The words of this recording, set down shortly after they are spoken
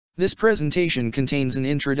This presentation contains an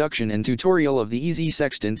introduction and tutorial of the Easy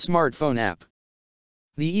Sextant smartphone app.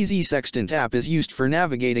 The Easy Sextant app is used for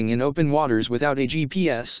navigating in open waters without a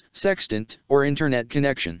GPS, sextant, or internet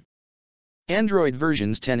connection. Android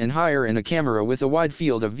versions 10 and higher and a camera with a wide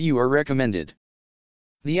field of view are recommended.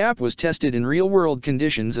 The app was tested in real-world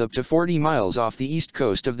conditions up to 40 miles off the east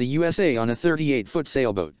coast of the USA on a 38-foot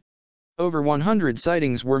sailboat. Over 100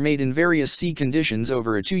 sightings were made in various sea conditions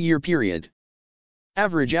over a 2-year period.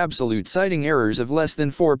 Average absolute sighting errors of less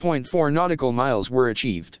than 4.4 nautical miles were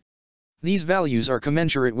achieved. These values are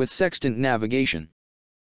commensurate with sextant navigation.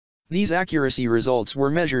 These accuracy results were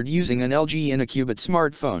measured using an LG Incubate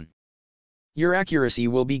smartphone. Your accuracy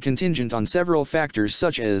will be contingent on several factors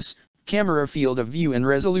such as camera field of view and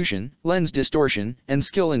resolution, lens distortion, and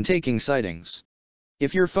skill in taking sightings.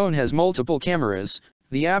 If your phone has multiple cameras,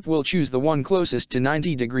 the app will choose the one closest to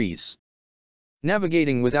 90 degrees.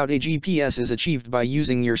 Navigating without a GPS is achieved by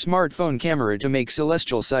using your smartphone camera to make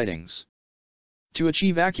celestial sightings. To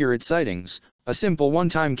achieve accurate sightings, a simple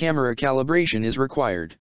one-time camera calibration is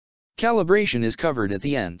required. Calibration is covered at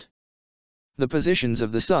the end. The positions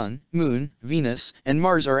of the Sun, Moon, Venus, and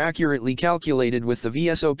Mars are accurately calculated with the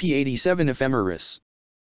VSOP-87 ephemeris.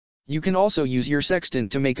 You can also use your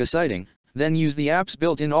sextant to make a sighting, then use the app's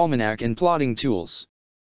built-in almanac and plotting tools.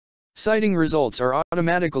 Sighting results are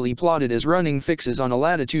automatically plotted as running fixes on a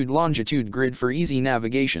latitude-longitude grid for easy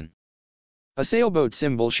navigation. A sailboat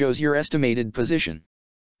symbol shows your estimated position.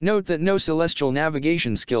 Note that no celestial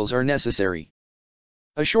navigation skills are necessary.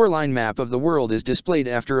 A shoreline map of the world is displayed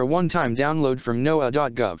after a one-time download from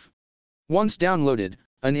NOAA.gov. Once downloaded,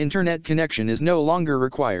 an internet connection is no longer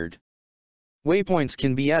required. Waypoints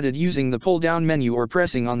can be added using the pull-down menu or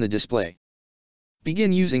pressing on the display.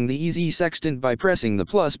 Begin using the Easy Sextant by pressing the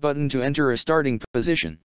plus button to enter a starting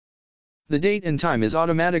position. The date and time is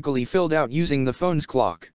automatically filled out using the phone's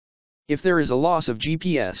clock. If there is a loss of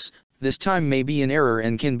GPS, this time may be an error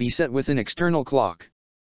and can be set with an external clock.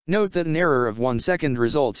 Note that an error of 1 second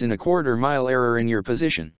results in a quarter-mile error in your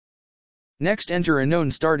position. Next, enter a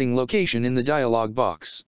known starting location in the dialog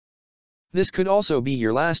box. This could also be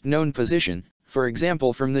your last known position, for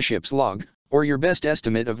example from the ship's log, or your best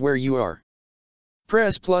estimate of where you are.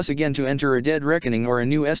 Press plus again to enter a dead reckoning or a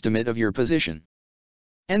new estimate of your position.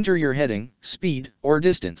 Enter your heading, speed, or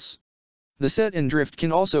distance. The set and drift can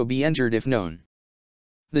also be entered if known.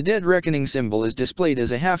 The dead reckoning symbol is displayed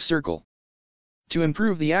as a half circle. To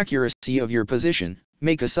improve the accuracy of your position,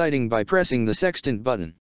 make a sighting by pressing the sextant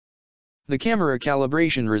button. The camera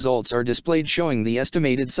calibration results are displayed showing the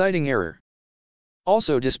estimated sighting error.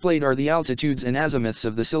 Also displayed are the altitudes and azimuths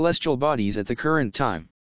of the celestial bodies at the current time.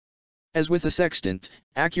 As with a sextant,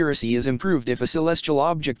 accuracy is improved if a celestial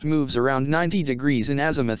object moves around 90 degrees in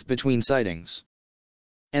azimuth between sightings.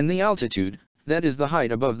 And the altitude, that is the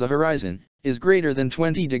height above the horizon, is greater than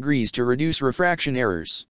 20 degrees to reduce refraction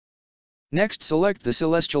errors. Next, select the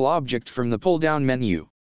celestial object from the pull-down menu.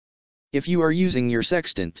 If you are using your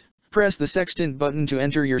sextant, press the sextant button to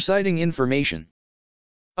enter your sighting information.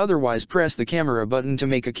 Otherwise, press the camera button to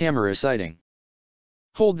make a camera sighting.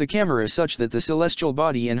 Hold the camera such that the celestial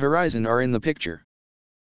body and horizon are in the picture.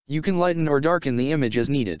 You can lighten or darken the image as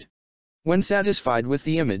needed. When satisfied with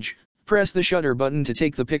the image, press the shutter button to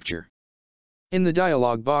take the picture. In the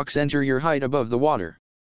dialog box, enter your height above the water.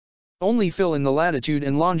 Only fill in the latitude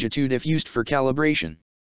and longitude if used for calibration.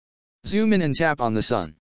 Zoom in and tap on the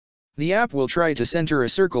Sun. The app will try to center a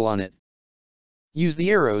circle on it. Use the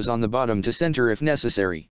arrows on the bottom to center if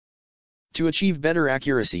necessary. To achieve better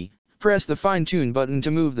accuracy, press the fine-tune button to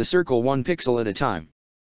move the circle 1 pixel at a time.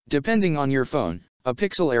 Depending on your phone, a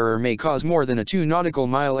pixel error may cause more than a 2 nautical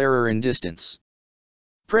mile error in distance.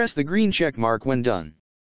 Press the green check mark when done.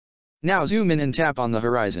 Now zoom in and tap on the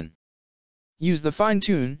horizon. Use the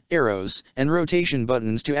fine-tune, arrows, and rotation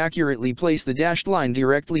buttons to accurately place the dashed line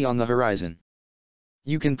directly on the horizon.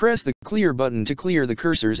 You can press the clear button to clear the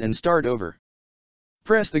cursors and start over.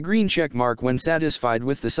 Press the green check mark when satisfied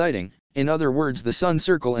with the sighting, in other words the sun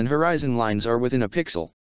circle and horizon lines are within a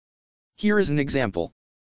pixel. Here is an example.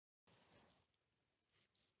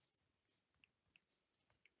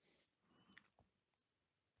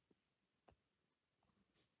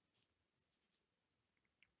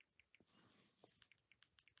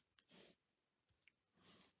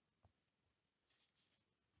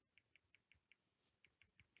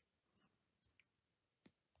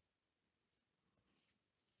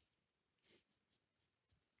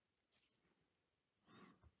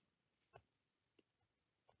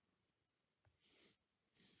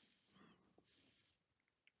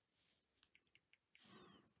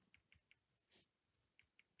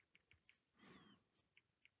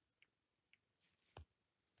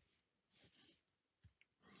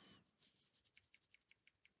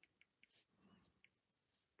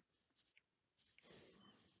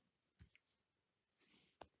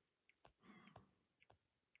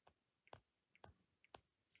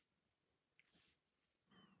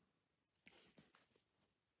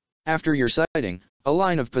 After your sighting, a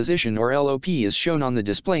line of position or LOP is shown on the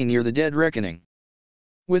display near the dead reckoning.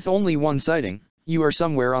 With only one sighting, you are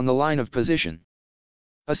somewhere on the line of position.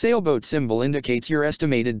 A sailboat symbol indicates your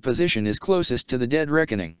estimated position is closest to the dead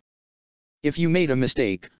reckoning. If you made a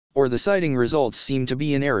mistake, or the sighting results seem to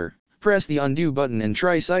be in error, press the undo button and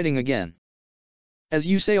try sighting again. As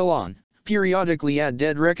you sail on, periodically add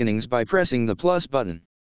dead reckonings by pressing the plus button.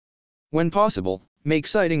 When possible, make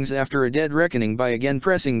sightings after a dead reckoning by again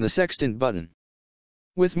pressing the sextant button.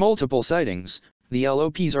 With multiple sightings, the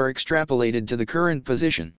LOPs are extrapolated to the current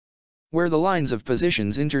position. Where the lines of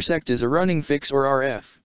positions intersect is a running fix or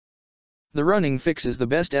RF. The running fix is the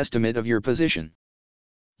best estimate of your position.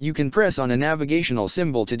 You can press on a navigational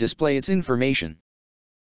symbol to display its information.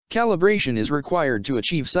 Calibration is required to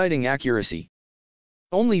achieve sighting accuracy.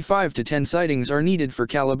 Only 5 to 10 sightings are needed for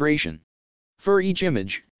calibration. For each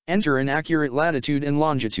image, enter an accurate latitude and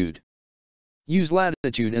longitude. Use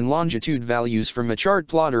latitude and longitude values from a chart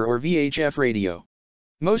plotter or VHF radio.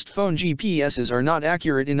 Most phone GPSs are not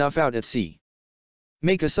accurate enough out at sea.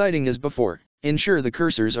 Make a sighting as before, ensure the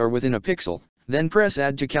cursors are within a pixel, then press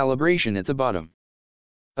Add to Calibration at the bottom.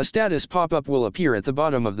 A status pop-up will appear at the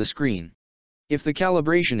bottom of the screen. If the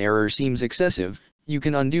calibration error seems excessive, you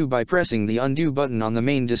can undo by pressing the undo button on the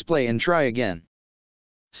main display and try again.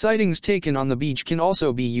 Sightings taken on the beach can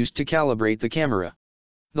also be used to calibrate the camera.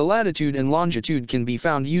 The latitude and longitude can be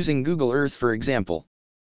found using Google Earth, for example.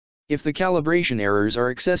 If the calibration errors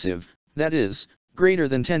are excessive, that is, greater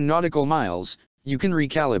than 10 nautical miles, you can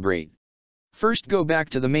recalibrate. First, go back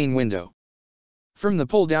to the main window. From the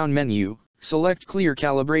pull-down menu, select Clear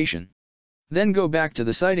Calibration. Then go back to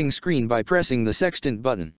the sighting screen by pressing the sextant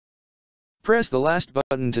button. Press the last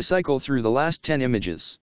button to cycle through the last 10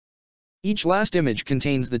 images. Each last image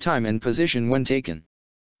contains the time and position when taken.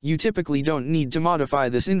 You typically don't need to modify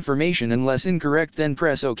this information unless incorrect, then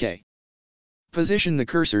press OK. Position the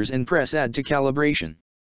cursors and press Add to Calibration.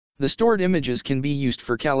 The stored images can be used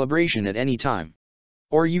for calibration at any time.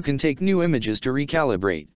 Or you can take new images to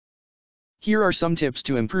recalibrate. Here are some tips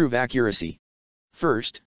to improve accuracy.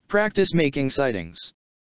 First, practice making sightings.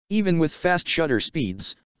 Even with fast shutter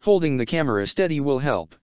speeds, holding the camera steady will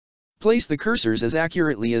help. Place the cursors as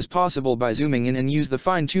accurately as possible by zooming in and use the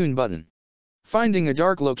fine-tune button. Finding a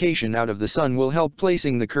dark location out of the sun will help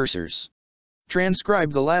placing the cursors.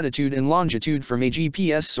 Transcribe the latitude and longitude from a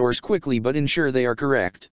GPS source quickly but ensure they are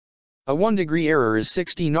correct. A 1-degree error is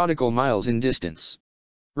 60 nautical miles in distance.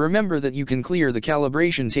 Remember that you can clear the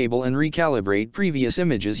calibration table and recalibrate previous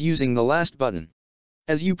images using the last button.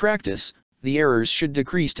 As you practice, the errors should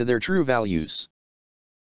decrease to their true values.